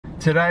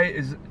Today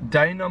is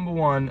day number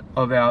 1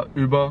 of our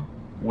Uber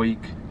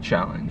week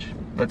challenge.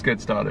 Let's get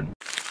started.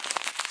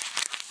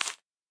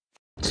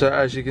 So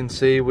as you can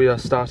see, we are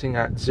starting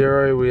at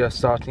 0. We are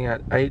starting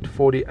at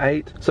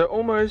 8:48. So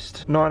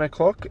almost 9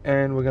 o'clock,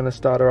 and we're gonna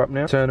start her up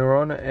now. Turn her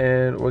on,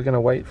 and we're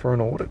gonna wait for an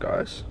order,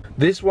 guys.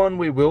 This one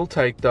we will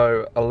take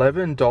though,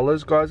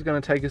 $11, guys.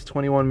 Gonna take us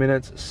 21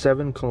 minutes,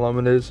 7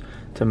 kilometers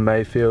to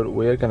Mayfield.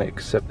 We are gonna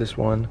accept this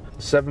one.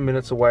 7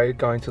 minutes away,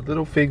 going to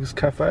Little Figs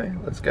Cafe.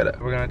 Let's get it.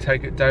 We're gonna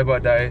take it day by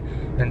day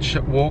and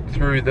walk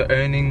through the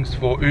earnings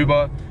for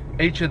Uber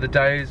each of the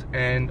days,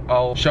 and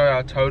I'll show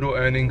our total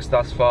earnings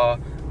thus far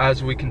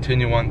as we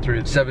continue on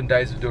through 7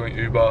 days of doing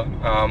Uber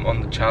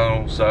on the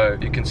channel, so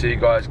you can see,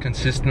 guys,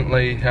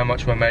 consistently how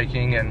much we're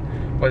making and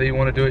whether you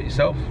want to do it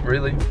yourself,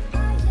 really.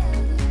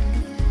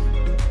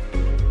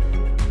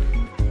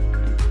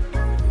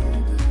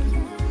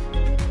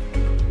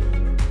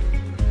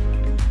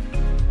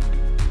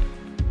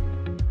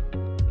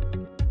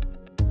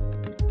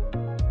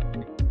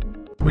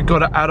 We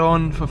got an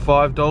add-on for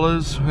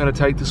 $5. We're gonna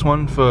take this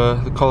one for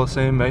the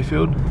Coliseum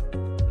Mayfield.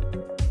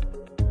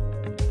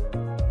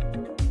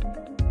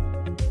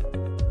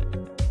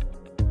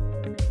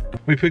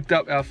 We picked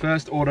up our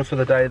first order for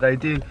the day. They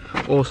did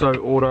also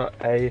order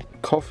a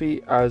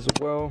coffee as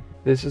well.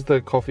 This is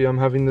the coffee I'm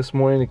having this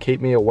morning to keep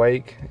me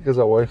awake because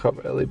I woke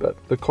up early, but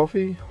the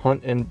coffee,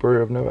 Hunt and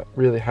Brew, I've never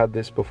really had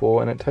this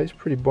before and it tastes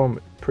pretty bomb,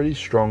 pretty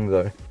strong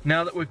though.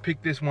 Now that we've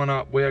picked this one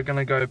up, we are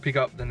gonna go pick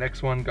up the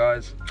next one,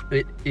 guys.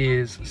 It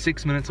is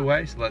 6 minutes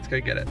away, so let's go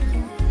get it.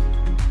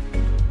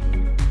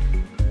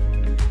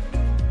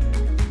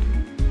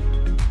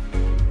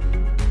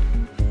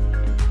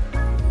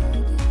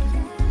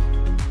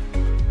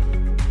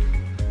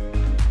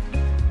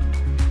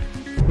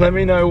 Let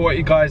me know what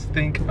you guys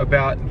think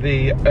about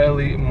the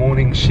early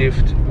morning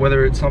shift,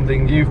 whether it's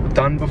something you've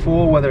done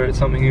before, whether it's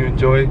something you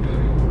enjoy.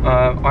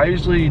 I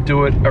usually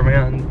do it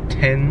around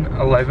 10,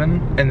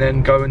 11 and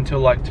then go until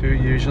like 2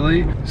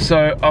 usually.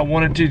 So I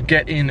wanted to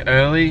get in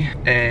early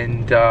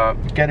and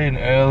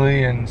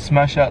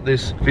smash out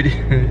this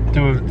video,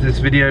 do this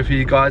video for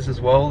you guys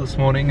as well this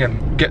morning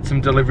and get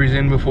some deliveries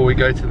in before we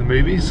go to the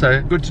movies.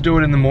 So good to do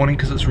it in the morning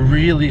because it's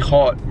really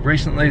hot.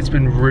 Recently it's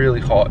been really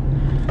hot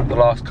the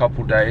last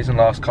couple days and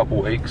last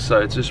couple weeks, so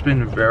it's just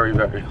been very,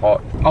 very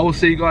hot. I will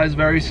see you guys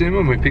very soon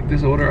when we pick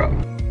this order up.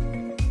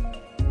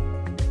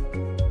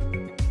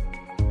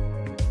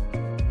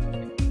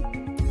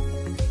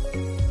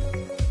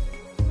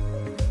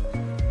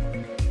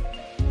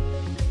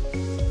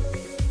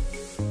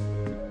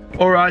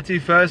 Alrighty,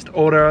 first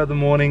order of the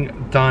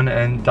morning done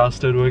and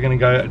dusted. We're gonna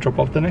go drop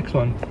off the next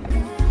one.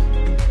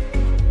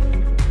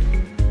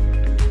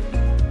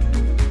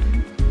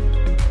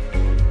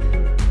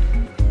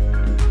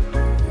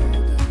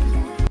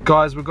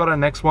 Guys, we've got our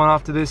next one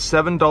after this,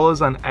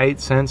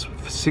 $7.08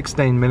 for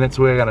 16 minutes.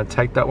 We're gonna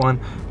take that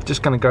one.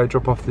 Just gonna go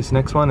drop off this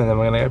next one and then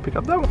we're gonna go pick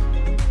up that one.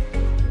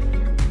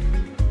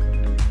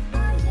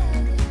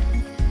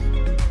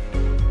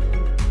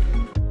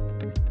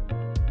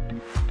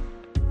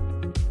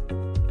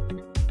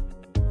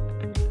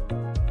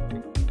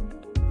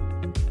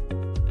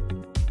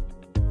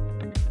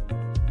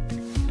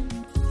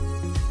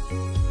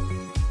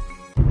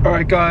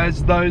 Alright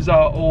guys, those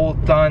are all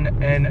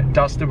done and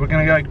dusted. We're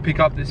gonna go pick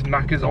up this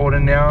Macca's order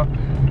now.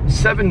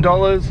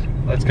 $7.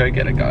 Let's go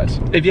get it, guys.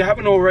 If you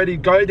haven't already,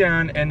 go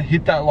down and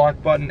hit that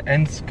like button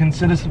and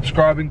consider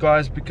subscribing,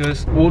 guys,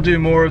 because we'll do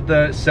more of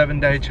the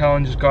 7-day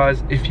challenges,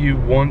 guys, if you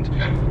want,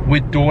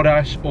 with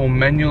DoorDash or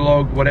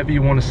Menulog, whatever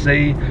you want to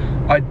see.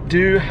 I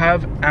do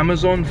have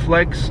Amazon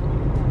Flex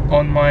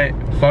on my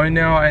phone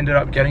now. I ended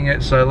up getting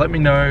it, so let me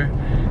know,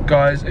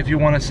 guys, if you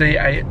want to see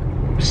a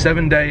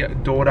 7-day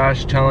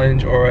DoorDash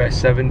challenge or a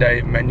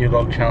 7-day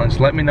Menulog challenge.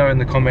 Let me know in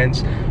the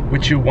comments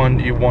which one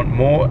you want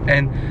more,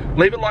 and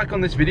leave a like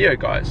on this video,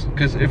 guys,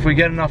 because if we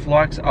get enough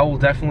likes, I will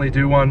definitely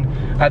do one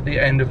at the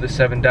end of the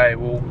 7-day.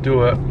 We'll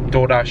do a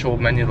DoorDash or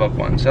Menulog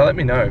one, so let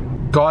me know.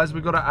 Guys,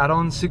 we got an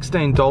add-on,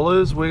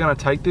 $16. We're gonna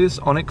take this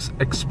Onyx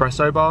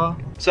Espresso Bar.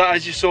 So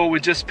as you saw, we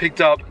just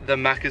picked up the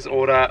Macca's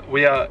order.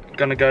 We are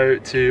gonna go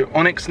to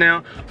Onyx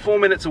now. 4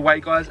 minutes away,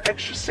 guys.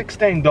 Extra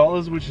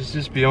 $16, which is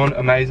just beyond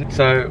amazing.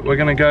 So we're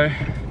gonna go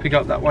pick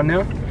up that one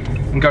now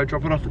and go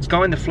drop it off. It's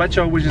going to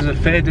Fletcher, which is a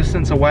fair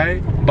distance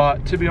away,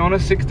 but to be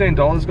honest,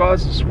 $16,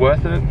 guys, it's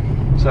worth it.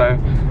 So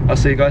I'll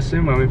see you guys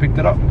soon when we picked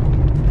it up.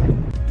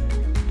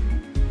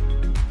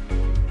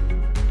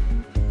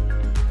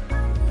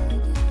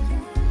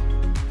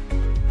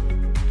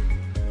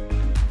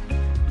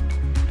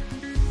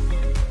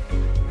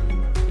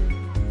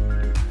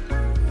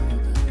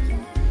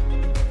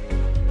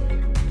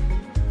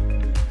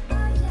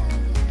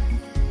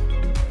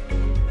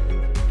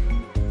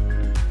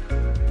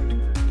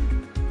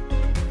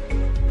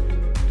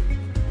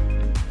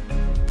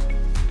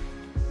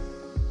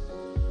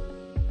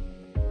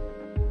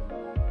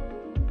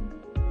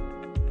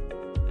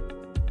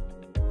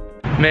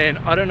 Man,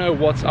 I don't know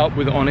what's up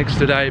with Onyx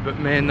today, but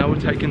man, they were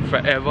taking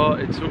forever.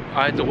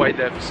 I had to wait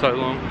there for so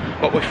long.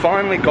 But we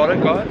finally got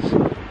it, guys.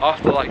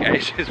 After like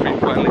ages, we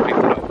finally picked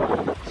it up.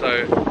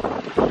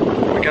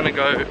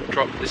 go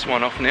drop this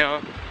one off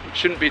now.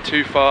 Shouldn't be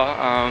too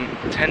far,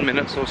 10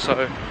 minutes or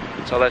so.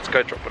 So let's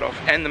go drop it off.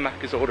 And the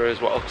Macca's order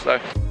as well, so.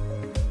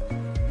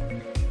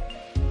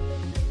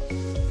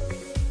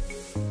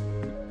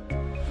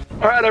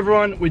 Alright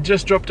everyone, we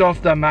just dropped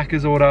off the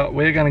Macca's order.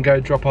 We're gonna go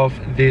drop off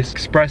this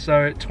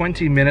espresso,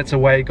 20 minutes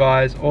away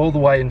guys, all the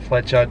way in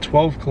Fletcher,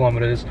 12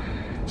 kilometers.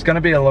 It's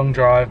gonna be a long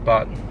drive,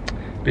 but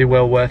be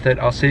well worth it.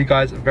 I'll see you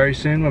guys very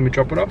soon when we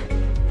drop it off.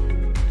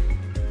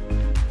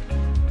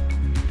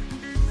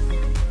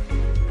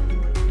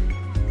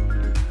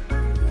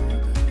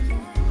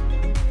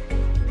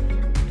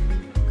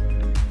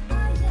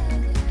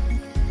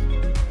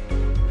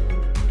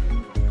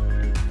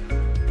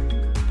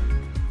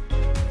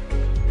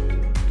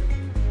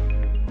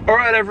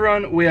 Alright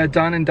everyone, we are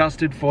done and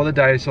dusted for the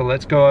day, so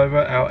let's go over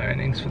our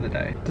earnings for the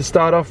day. To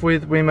start off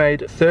with, we made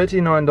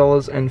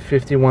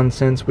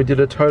 $39.51. We did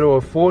a total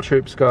of 4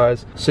 trips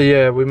guys. So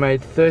yeah, we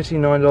made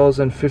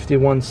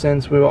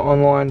 $39.51. We were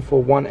online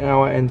for 1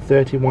 hour and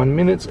 31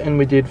 minutes and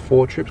we did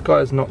 4 trips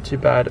guys, not too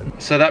bad.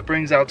 So that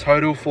brings our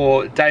total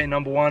for day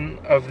number 1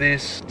 of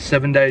this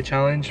 7-day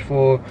challenge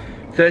for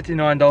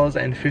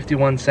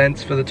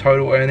 $39.51 for the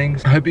total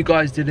earnings. I hope you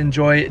guys did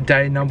enjoy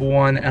day number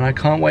 1 and I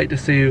can't wait to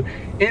see you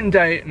in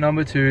day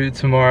number 2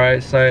 tomorrow.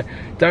 So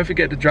don't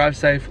forget to drive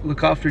safe,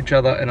 look after each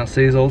other, and I'll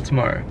see you all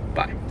tomorrow.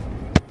 Bye.